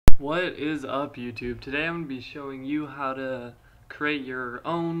What is up, YouTube? Today I'm going to be showing you how to create your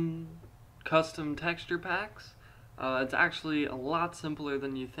own custom texture packs. It's actually a lot simpler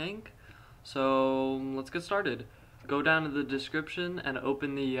than you think, so let's get started. Go down to the description and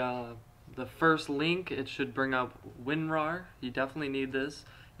open the first link. It should bring up Winrar. You definitely need this.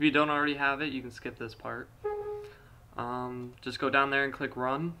 If you don't already have it, you can skip this part. Just go down there and click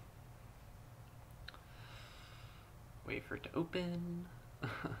run. Wait for it to open.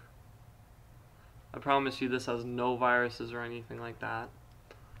 I promise you this has no viruses or anything like that.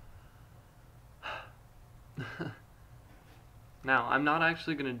 Now, I'm not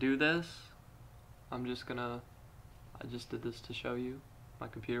actually going to do this. I just did this to show you. My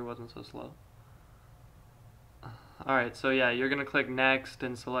computer wasn't so slow. Alright, so yeah, you're going to click next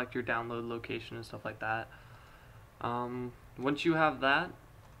and select your download location and stuff like that. Once you have that,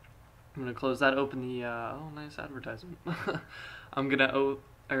 I'm going to close that, open the, oh, nice advertisement.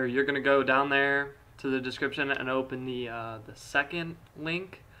 You're going to go down there to the description and open the second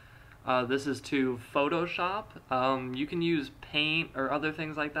link. This is to Photoshop. You can use Paint or other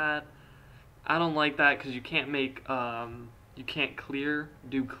things like that. I don't like that because you can't make, you can't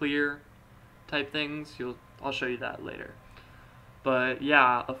do clear type things. I'll show you that later. But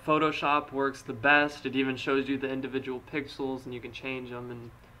yeah, a Photoshop works the best. It even shows you the individual pixels and you can change them,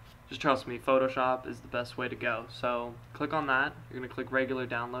 and just trust me, Photoshop is the best way to go. So click on that. You're going to click regular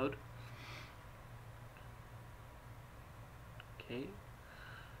download. Okay.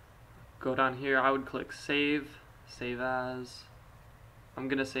 Go down here. I would click save as. I'm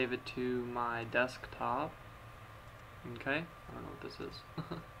going to save it to my desktop. Okay. I don't know what this is.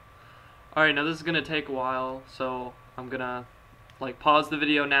 Alright, now this is going to take a while, so I'm going to pause the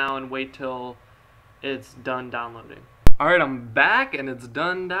video now and wait till it's done downloading. Alright, I'm back and it's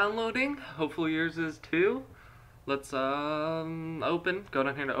done downloading. Hopefully yours is too. Let's open. Go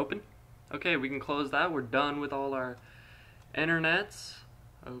down here to open. Okay, we can close that. We're done with all our internets.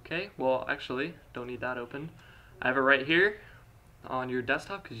 Okay, well actually, don't need that open. I have it right here on your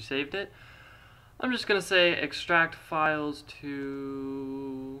desktop because you saved it. I'm just gonna say extract files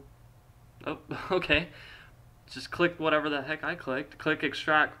to... Oh, okay. Just click whatever the heck I clicked. Click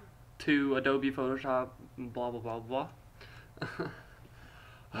extract to Adobe Photoshop, blah blah blah blah.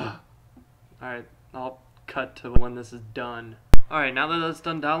 Alright, I'll cut to when this is done. Alright, now that that's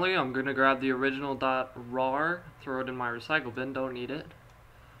done downloading, I'm going to grab the original .rar, throw it in my recycle bin, don't need it.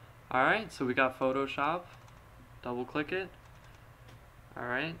 Alright, so we got Photoshop, double click it.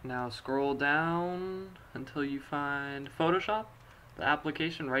 Alright, now scroll down until you find Photoshop, the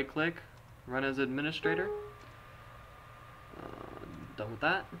application, right click, run as administrator. Done with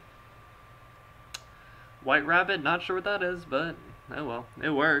that. White Rabbit, not sure what that is, but oh well,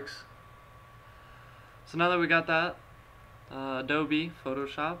 it works. So now that we got that, Adobe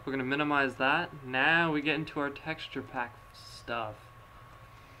Photoshop, we're going to minimize that. Now we get into our texture pack stuff.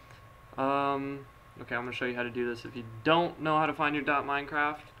 Okay, I'm going to show you how to do this. If you don't know how to find your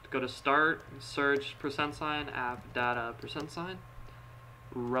 .minecraft, go to Start, search %, app data %,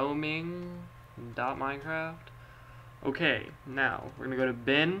 roaming .minecraft. Okay, now we're going to go to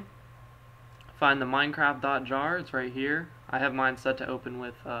bin. Find the Minecraft.jar, it's right here. I have mine set to open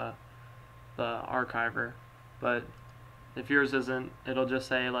with the archiver, but if yours isn't, it'll just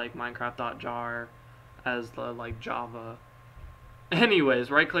say Minecraft.jar as the Java.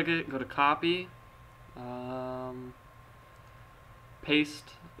 Anyways, right click it, go to copy,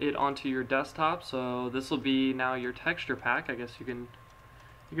 paste it onto your desktop. So this will be now your texture pack. I guess you can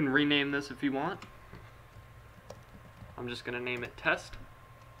rename this if you want. I'm just gonna name it test.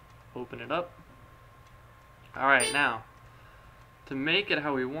 Open it up. Alright, now, to make it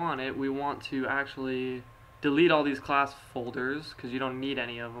how we want it, we want to actually delete all these class folders, because you don't need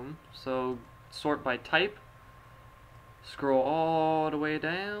any of them. So, sort by type, scroll all the way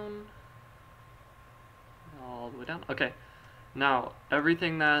down, okay. Now,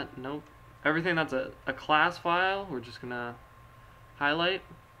 everything that's a class file, we're just going to highlight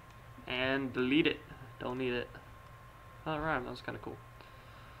and delete it. Don't need it. Alright, that was kind of cool.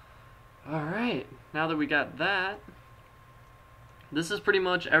 Alright, now that we got that, this is pretty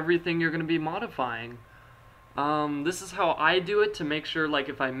much everything you're going to be modifying. This is how I do it to make sure,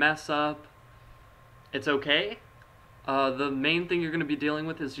 if I mess up, it's okay. The main thing you're going to be dealing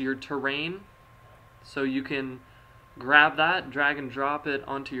with is your terrain. So you can grab that, drag and drop it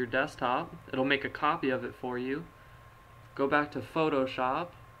onto your desktop. It'll make a copy of it for you. Go back to Photoshop,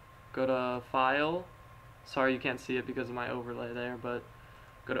 go to File. Sorry you can't see it because of my overlay there, but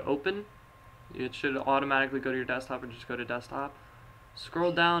go to Open. It should automatically go to your desktop, or just go to Desktop.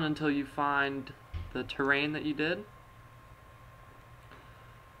 Scroll down until you find the terrain that you did.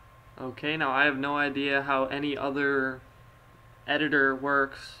 Okay, now I have no idea how any other editor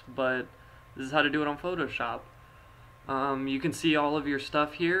works, but this is how to do it on Photoshop. You can see all of your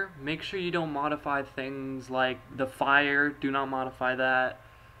stuff here. Make sure you don't modify things like the fire. Do not modify that.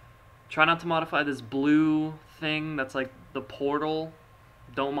 Try not to modify this blue thing that's like the portal.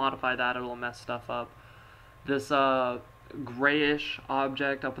 Don't modify that, it'll mess stuff up. This grayish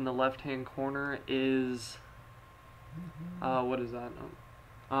object up in the left hand corner is what is that?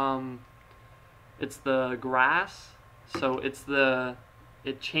 It's the grass. So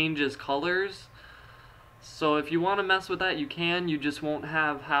it changes colors. So if you want to mess with that, you can. You just won't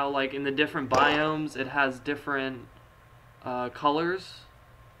have how, like, in the different biomes it has different colors.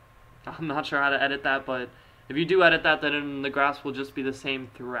 I'm not sure how to edit that, but if you do edit that, then the grass will just be the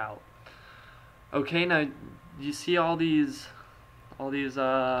same throughout. Okay, now you see all these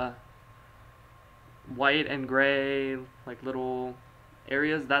white and gray, like, little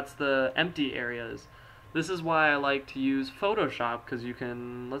areas? That's the empty areas. This is why I like to use Photoshop, because you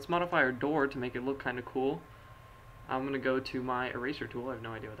can, let's modify our door to make it look kind of cool. I'm going to go to my eraser tool. I have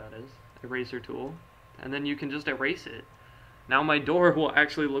no idea what that is. Eraser tool. And then you can just erase it. Now my door will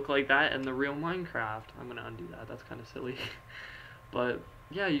actually look like that in the real Minecraft. I'm going to undo that. That's kind of silly. But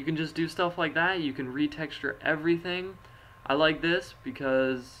yeah, you can just do stuff like that. You can retexture everything. I like this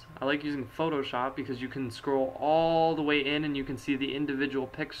because I like using Photoshop because you can scroll all the way in and you can see the individual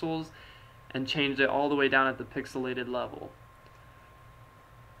pixels and change it all the way down at the pixelated level.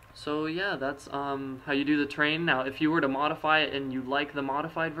 So yeah, that's how you do the terrain. Now if you were to modify it and you like the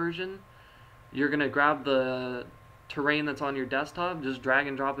modified version, you're gonna grab the terrain that's on your desktop, just drag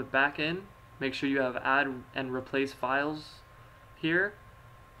and drop it back in. Make sure you have add and replace files here.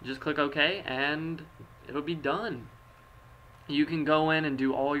 Just click OK and it'll be done. You can go in and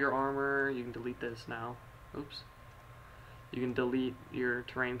do all your armor. You can delete this now. Oops. You can delete your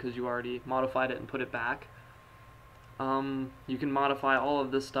terrain because you already modified it and put it back. You can modify all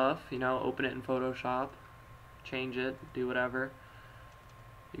of this stuff, you know, open it in Photoshop, change it, do whatever.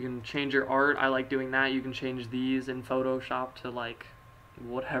 You can change your art. I like doing that. You can change these in Photoshop to like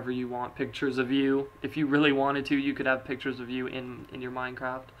whatever you want, pictures of you. If you really wanted to, you could have pictures of you in your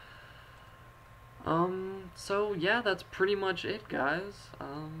Minecraft. So yeah, that's pretty much it, guys.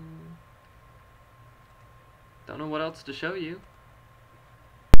 Don't know what else to show you.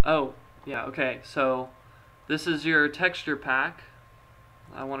 Oh, yeah, okay, so this is your texture pack.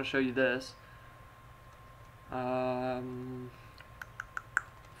 I want to show you this. Font.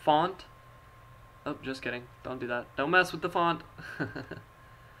 Oh, just kidding. Don't do that. Don't mess with the font.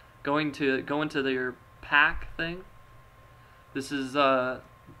 Go into your pack thing. This is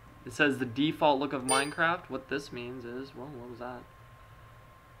it says the default look of Minecraft. What this means is, well, what was that?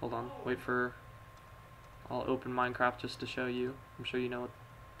 Hold on, wait for. I'll open Minecraft just to show you. I'm sure you know what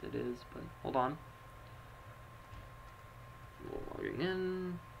it is, but hold on. Logging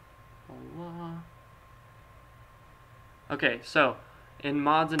in. Voila. Okay, so in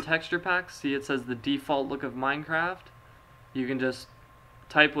mods and texture packs, see it says the default look of Minecraft. You can just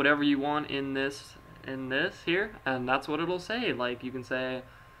type whatever you want in this here, and that's what it'll say. Like, you can say,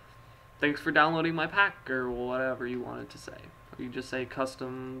 thanks for downloading my pack, or whatever you want it to say. Or you just say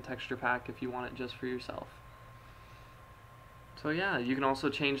custom texture pack if you want it just for yourself. So yeah, you can also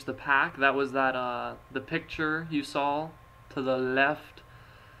change the pack. That was that the picture you saw to the left.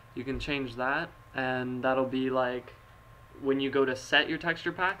 You can change that, and that'll be like when you go to set your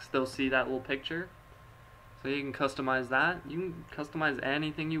texture packs, they'll see that little picture. So you can customize that. You can customize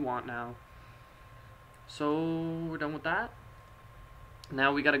anything you want now. So we're done with that.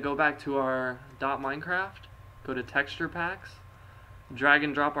 Now we got to go back to our .minecraft, go to texture packs, drag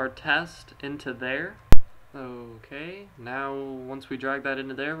and drop our test into there. Okay, now once we drag that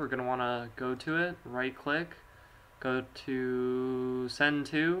into there, we're going to want to go to it, right click, go to send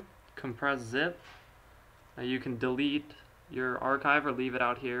to, compress zip. Now you can delete your archive or leave it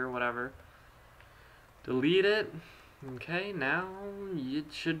out here, whatever. Delete it. Okay, now it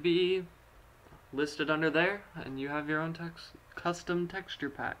should be listed under there, and you have your own custom texture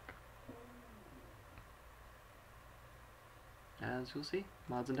pack. As you'll see,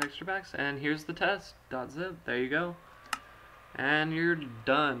 mods and texture packs, and here's the test.zip. There you go, and you're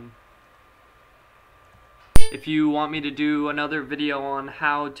done. If you want me to do another video on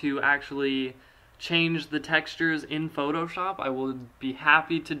how to actually change the textures in Photoshop, I will be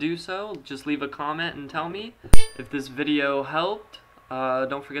happy to do so. Just leave a comment and tell me. If this video helped,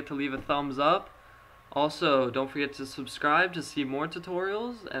 don't forget to leave a thumbs up. Also, don't forget to subscribe to see more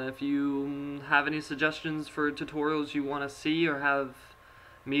tutorials, and if you have any suggestions for tutorials you want to see or have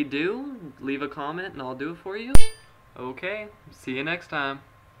me do, leave a comment and I'll do it for you. Okay, see you next time.